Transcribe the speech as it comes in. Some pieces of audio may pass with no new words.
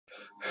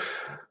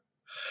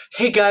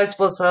Hey guys,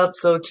 what's up?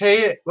 So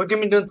today we're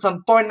gonna be doing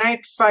some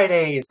Fortnite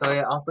Fridays. So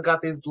I also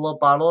got these little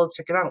bottles.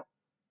 Check it out.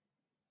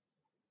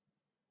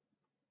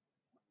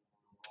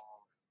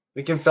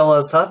 We can fill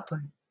us up.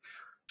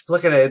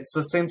 Look at it. It's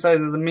the same size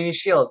as a mini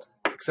shield,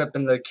 except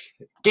in the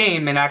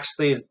game it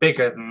actually is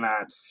bigger than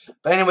that.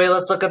 But anyway,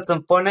 let's look at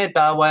some Fortnite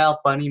Battle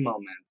Royale funny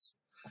moments.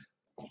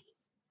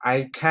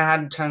 I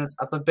had to turn this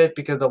up a bit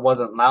because it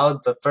wasn't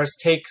loud the first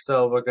take,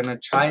 so we're gonna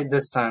try it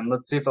this time.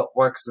 Let's see if it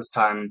works this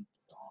time.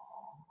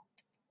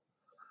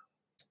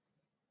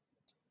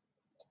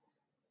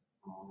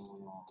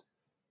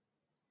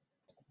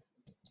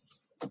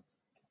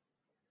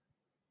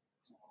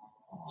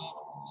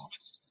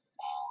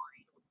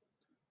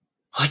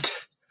 What?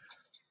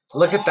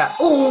 Look at that.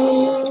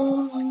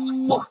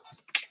 Ooh!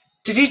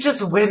 Did he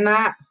just win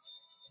that?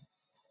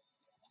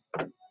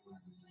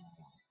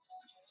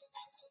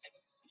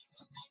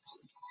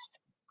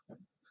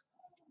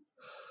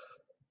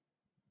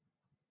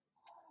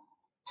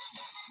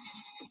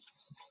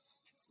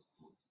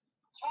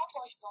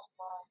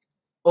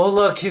 Oh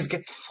look,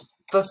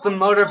 that's the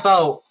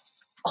motorboat.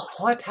 Oh,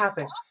 what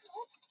happened?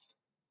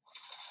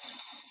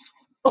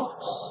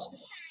 Oh.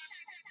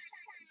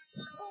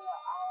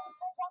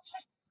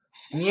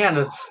 He had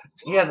an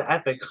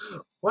epic.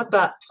 What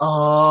the?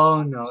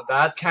 Oh no,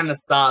 that kind of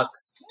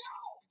sucks.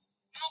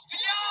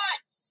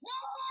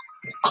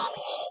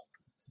 Oh.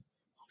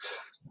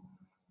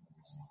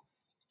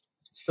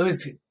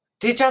 Did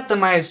you drop the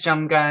Myers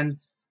jump gun?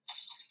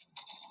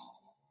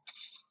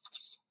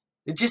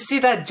 Did you see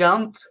that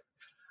jump?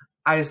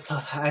 I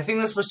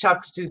think this was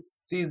chapter 2,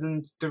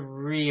 season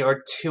 3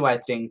 or 2, I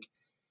think.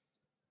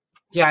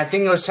 Yeah, I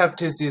think it was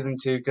chapter 2, season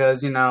 2,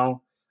 because, you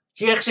know,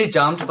 he actually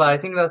jumped, but I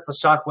think that's the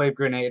shockwave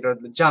grenade or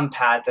the jump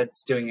pad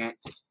that's doing it.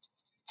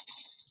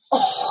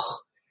 Oh!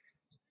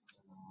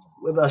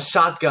 With a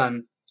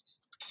shotgun.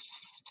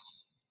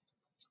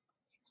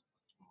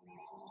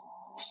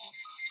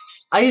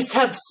 I used to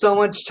have so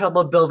much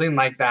trouble building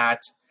like that.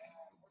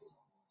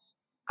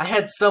 I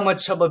had so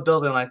much trouble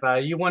building like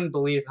that. You wouldn't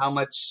believe how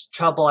much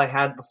trouble I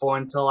had before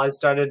until I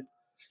started.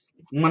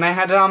 When I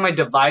had it on my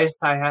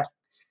device,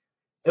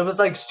 it was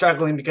like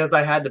struggling because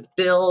I had to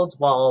build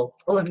while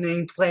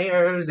eliminating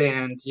players,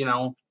 and you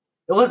know,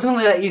 it wasn't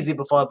really that easy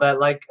before. But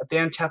like at the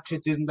end of chapter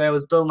 2, season 3, I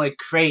was building like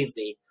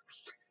crazy.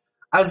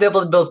 I was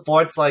able to build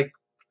forts like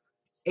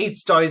 8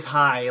 stories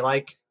high.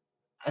 Like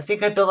I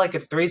think I built like a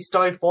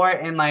 3-story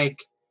fort in like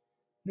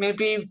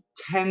maybe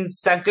 10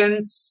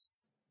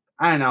 seconds.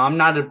 I don't know, I'm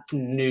not a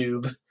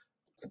noob.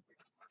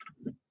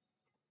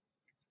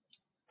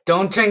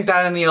 Don't drink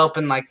that in the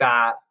open like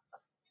that.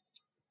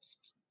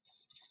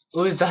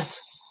 Ooh, is that?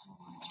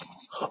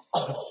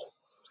 Oh.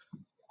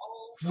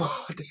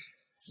 What?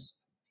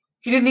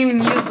 He didn't even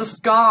use the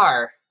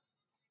scar.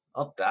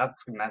 Oh,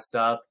 that's messed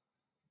up.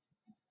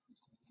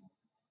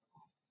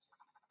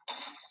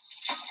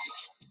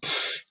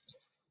 Pfft.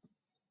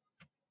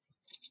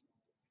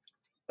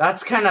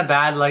 That's kind of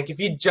bad. Like,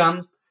 if you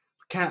jump,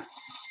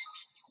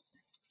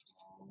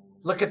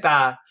 look at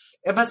that.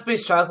 It must be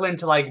struggling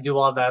to, like, do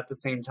all that at the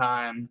same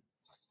time.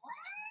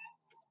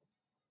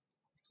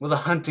 With a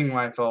hunting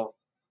rifle.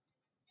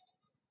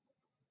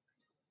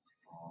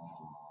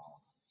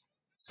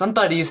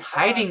 Somebody's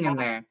hiding in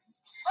there.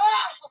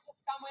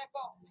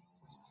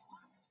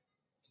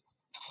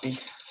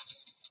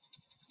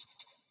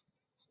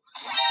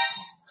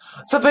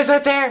 Somebody's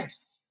right there!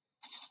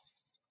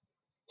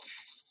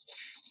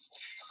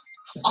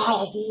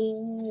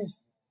 Oh!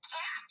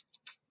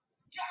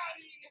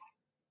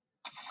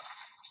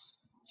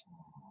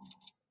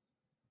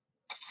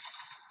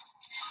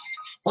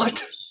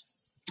 What?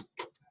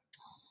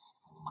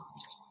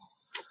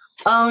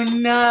 Oh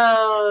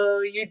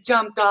no! You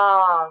jumped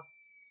off!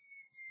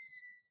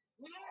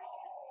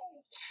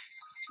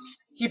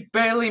 He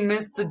barely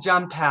missed the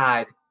jump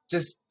pad.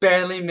 Just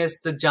barely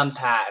missed the jump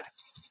pad.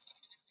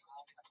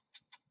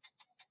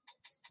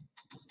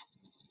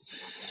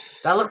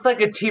 That looks like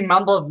a Team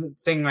Rumble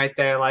thing right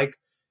there, like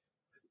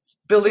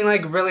building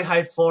like really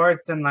high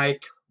forts and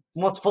like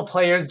multiple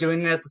players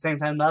doing it at the same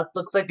time. That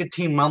looks like a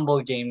Team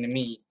Rumble game to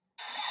me.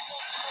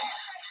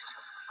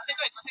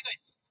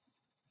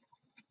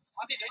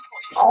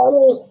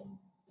 Oh!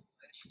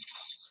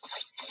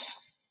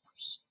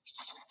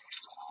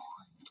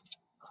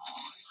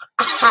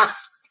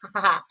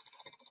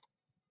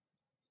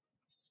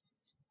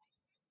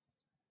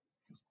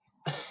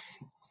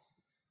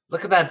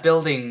 Look at that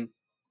building.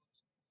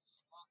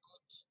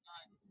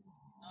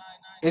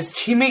 Is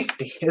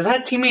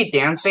that teammate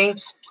dancing?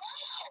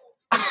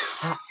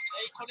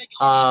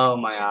 Oh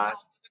my god.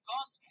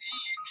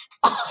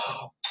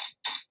 Oh.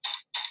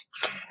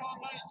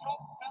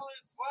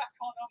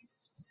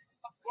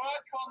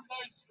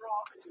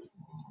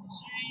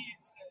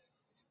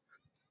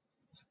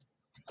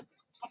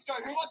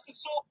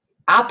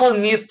 Apple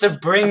needs to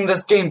bring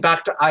this game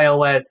back to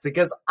iOS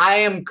because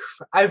I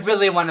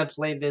really want to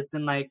play this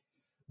and like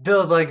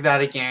build like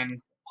that again.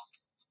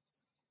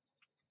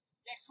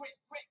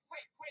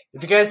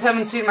 If you guys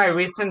haven't seen my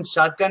recent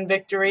shotgun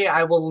victory,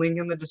 I will link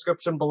in the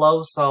description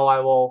below, so I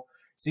will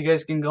So you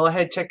guys can go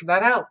ahead and check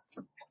that out.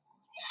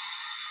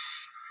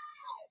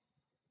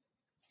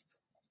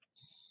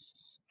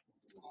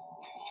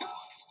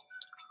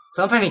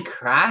 So many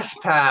crash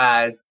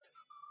pads.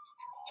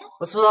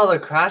 What's with all the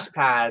crash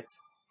pads?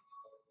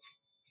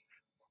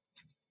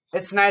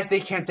 It's nice they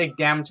can't take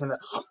damage from it.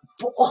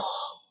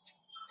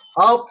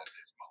 Oh!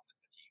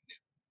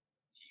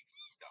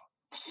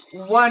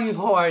 One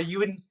more. You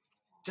would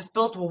just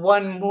build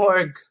one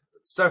more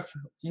surf.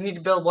 You need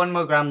to build one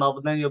more ground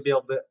level, then you'll be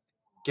able to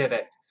get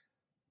it.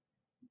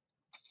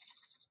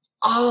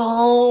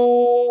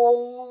 Oh!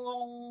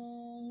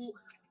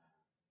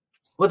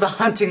 With a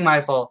hunting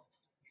rifle.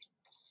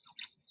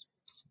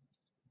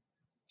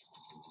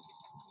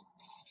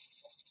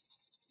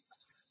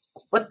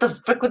 What the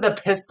frick with a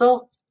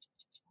pistol?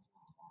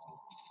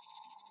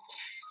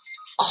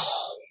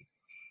 Oh!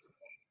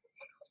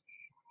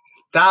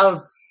 That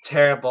was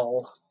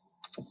terrible.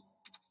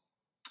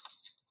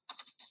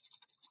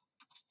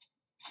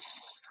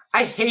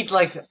 I hate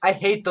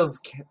those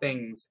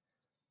things.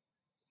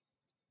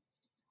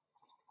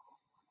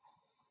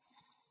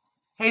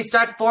 Hey,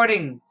 start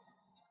forting.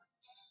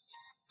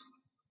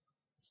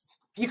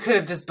 You could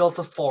have just built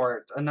a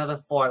fort, another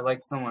fort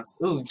like someone else.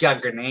 Ooh, you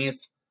got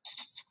grenades.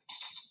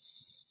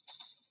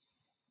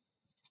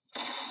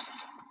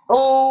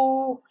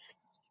 Oh!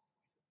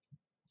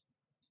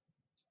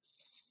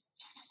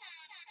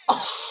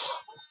 Oh!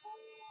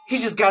 He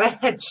just got a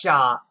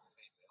headshot.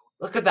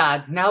 Look at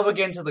that. Now we're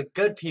getting to the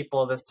good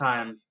people this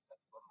time.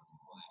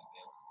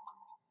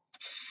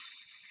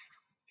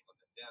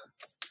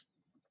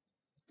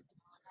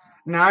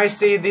 Now I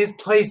see these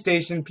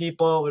PlayStation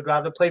people would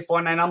rather play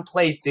Fortnite on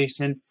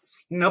PlayStation.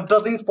 You know,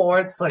 building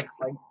forts like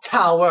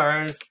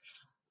towers.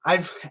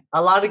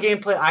 A lot of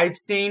gameplay I've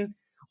seen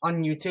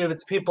on YouTube.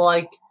 It's people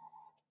like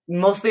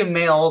mostly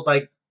males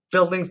like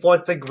building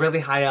forts like really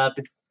high up,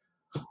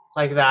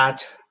 like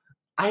that.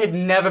 I had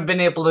never been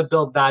able to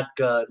build that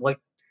good. Like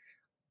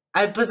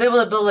I was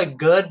able to build like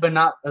good, but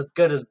not as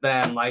good as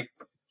them. Like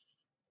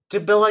to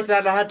build like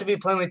that, I had to be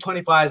playing like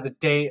 24 hours a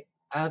day.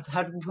 I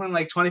had to be playing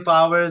like 24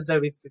 hours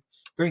every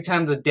 3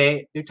 times a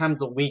day, 3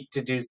 times a week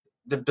to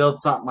build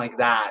something like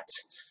that.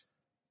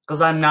 Because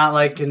I'm not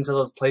like into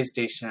those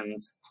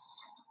PlayStations.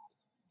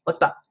 What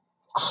the?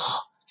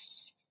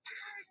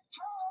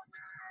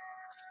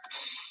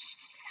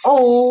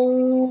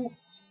 Oh!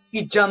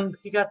 He got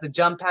the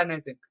jump pad and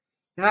everything.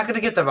 You're not gonna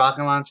get the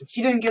rocket launcher.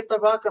 He didn't get the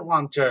rocket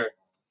launcher.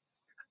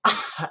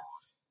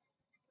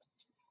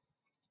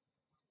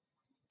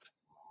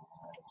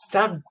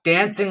 Stop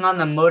dancing on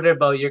the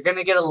motorboat. You're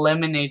gonna get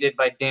eliminated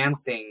by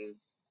dancing.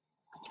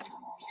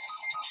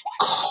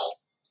 Oh,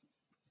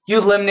 you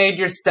eliminated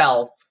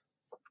yourself.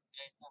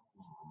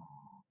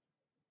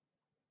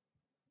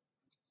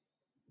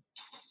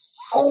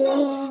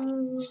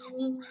 Oh!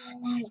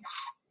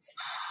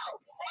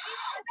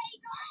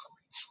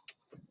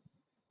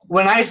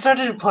 When I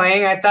started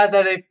playing, I thought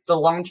that if the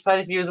launch pad,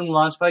 if you're using the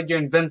launch pad, you're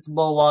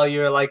invincible while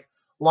you're like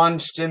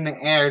launched in the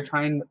air,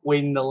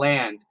 waiting to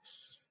land.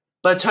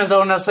 But it turns out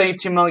when I was playing a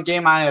 2-minute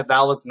game, that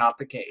was not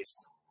the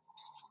case.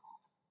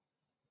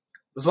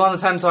 It was one of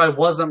the times I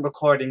wasn't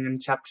recording in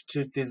Chapter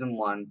 2, Season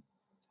 1.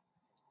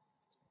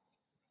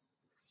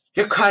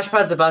 Your crash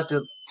pad's about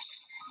to...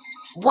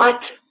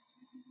 What?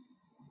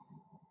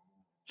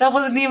 That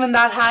wasn't even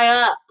that high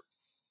up.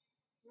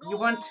 You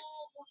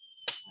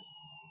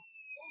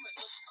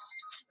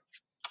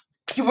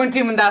weren't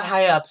even that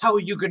high up. How are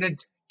you gonna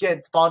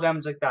get fall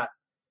damage like that?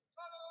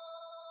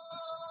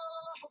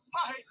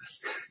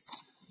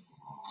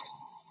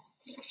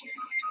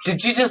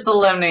 Did you just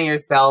eliminate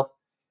yourself?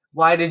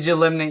 Why did you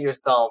eliminate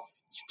yourself?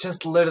 You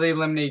just literally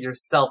eliminated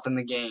yourself in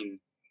the game.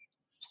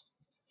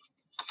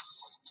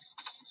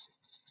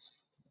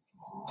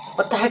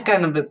 What the heck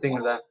kind of a thing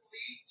is that?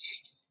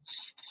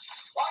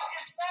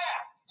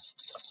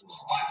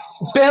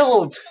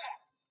 Build!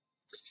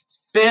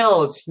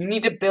 Build! You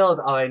need to build.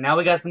 Alright, now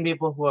we got some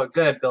people who are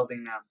good at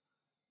building now.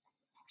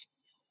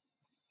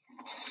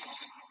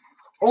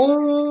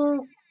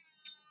 Oh!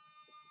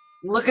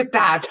 Look at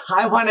that!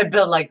 I want to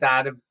build like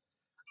that.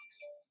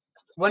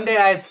 One day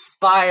I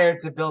aspire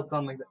to build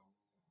something like that.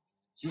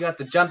 You got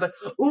the jump.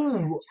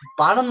 Ooh!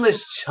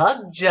 Bottomless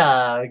chug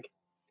jug!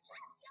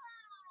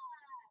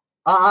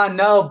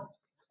 No.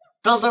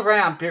 Build a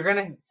ramp. You're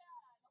gonna...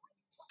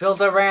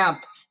 Build a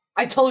ramp.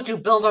 I told you,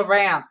 build a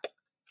ramp.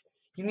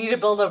 You need to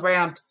build a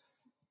ramp.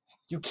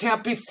 You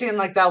can't be seen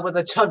like that with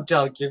a chug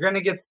jug. You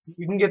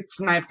can get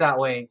sniped that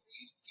way.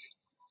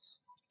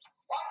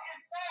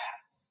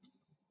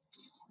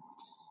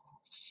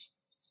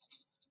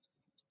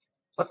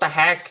 What the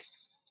heck?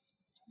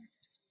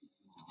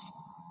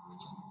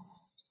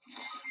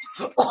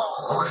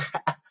 Oh.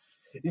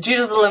 Did you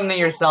just eliminate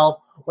yourself?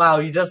 Wow,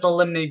 you just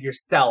eliminated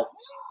yourself.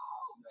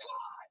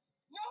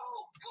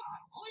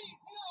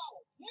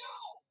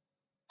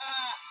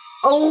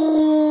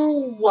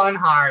 Oh, one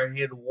hard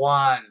hit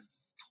one.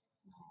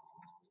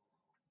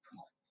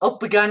 Oh,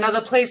 we got another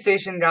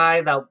PlayStation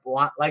guy that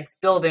likes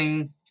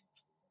building.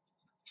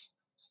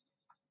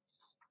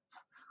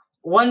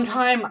 One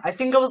time, I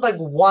think it was like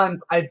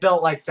once I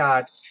built like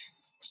that.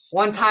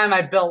 One time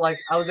I built like,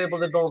 I was able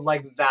to build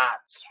like that.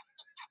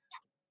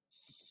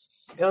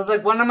 It was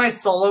like one of my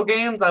solo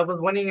games. I was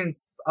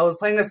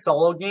playing a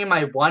solo game.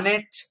 I won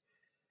it.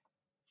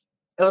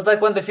 It was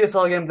like one of the few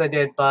solo games I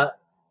did, but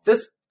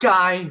this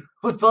guy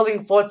was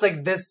building forts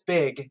like this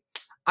big.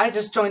 I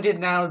just joined it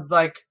and I was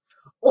like,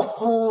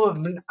 oh,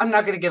 I'm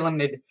not gonna get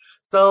eliminated.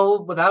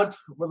 So with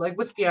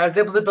fear, I was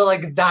able to build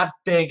like that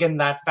big and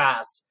that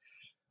fast.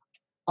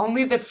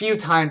 Only the few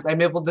times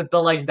I'm able to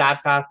build like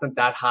that fast and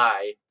that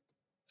high.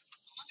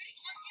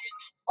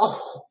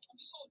 Oh.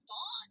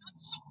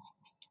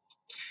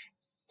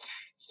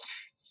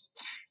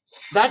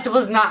 That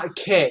was not a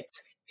kit.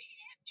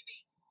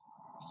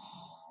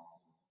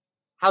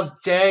 How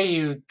dare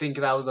you think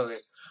that was okay?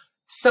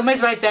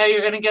 Somebody's right there,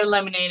 you're gonna get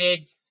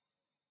eliminated.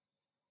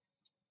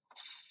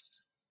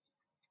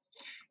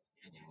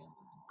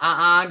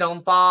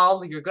 Don't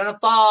fall. You're gonna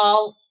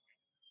fall.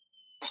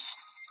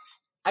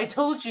 I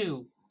told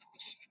you.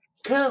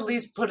 Could at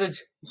least put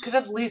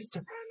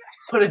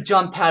a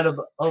jump pad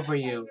over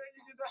you.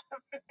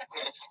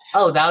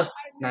 Oh, that's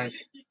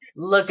nice.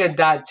 Look at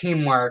that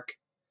teamwork.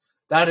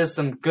 That is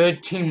some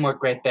good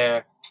teamwork right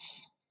there.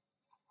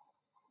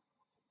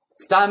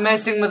 Stop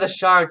messing with a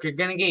shark. You're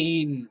gonna get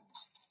eaten.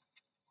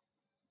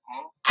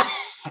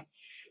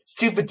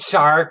 Stupid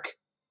shark.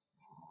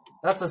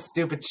 That's a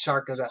stupid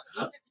shark.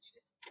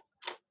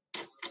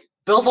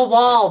 Build a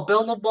wall.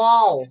 Build a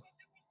wall.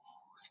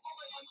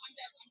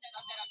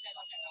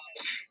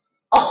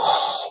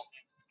 Oh!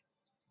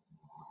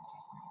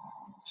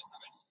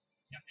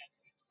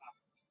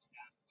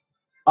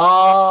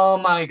 Oh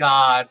my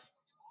god.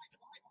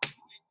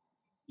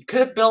 You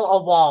could have built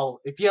a wall.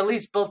 If you at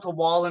least built a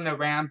wall and a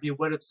ramp, you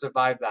would have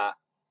survived that.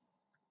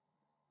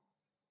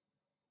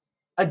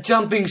 A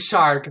jumping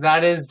shark.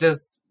 That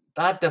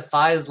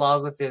defies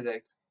laws of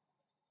physics.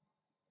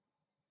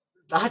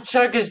 That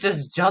shark is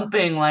just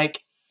jumping,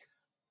 like,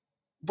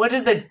 what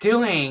is it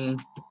doing?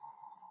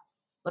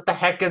 What the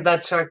heck is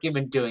that shark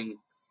even doing?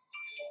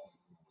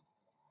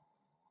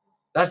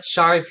 That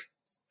shark,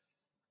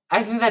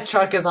 I think that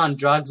shark is on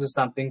drugs or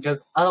something,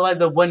 because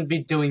otherwise it wouldn't be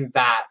doing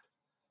that.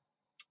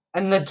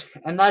 And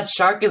that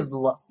shark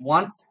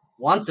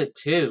wants it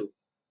too.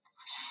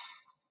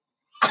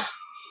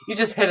 You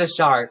just hit a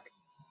shark.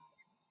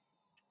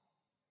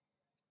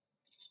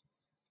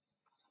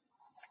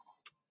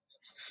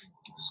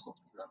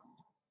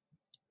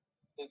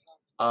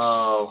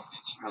 Oh,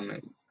 I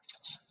mean.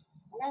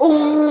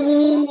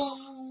 Ooh!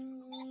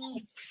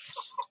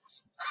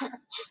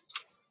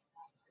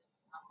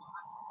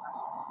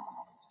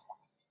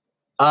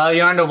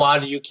 You're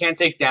underwater. You can't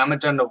take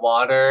damage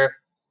underwater.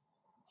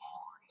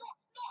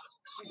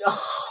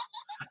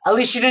 At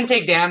least you didn't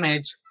take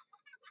damage.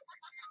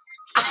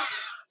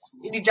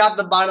 And you dropped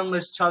the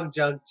bottomless chug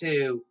jug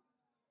too.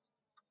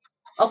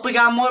 Oh, we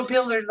got more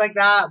pillars like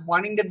that,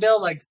 wanting to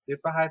build like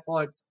super high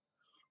forts.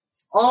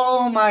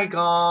 Oh my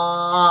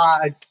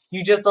god.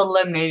 You just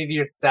eliminated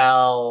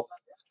yourself.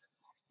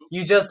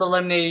 You just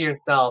eliminated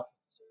yourself.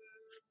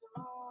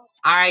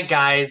 Alright,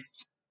 guys.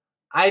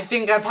 I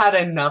think I've had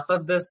enough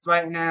of this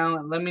right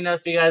now. Let me know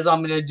if you guys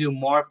want me to do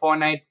more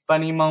Fortnite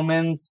funny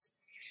moments.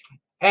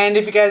 And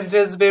if you guys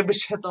enjoyed this video, be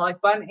sure to hit the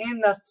like button in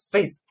the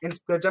face and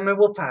subscribe to my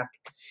Wolfpack.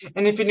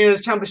 And if you're new to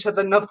this channel, be sure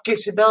to hit the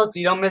notification bell so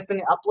you don't miss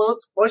any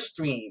uploads or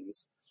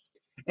streams.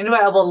 Anyway,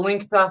 I will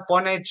link the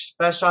Fortnite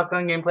best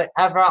shotgun gameplay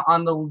ever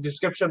on the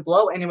description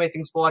below. Anyway,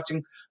 thanks for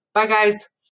watching. Bye, guys.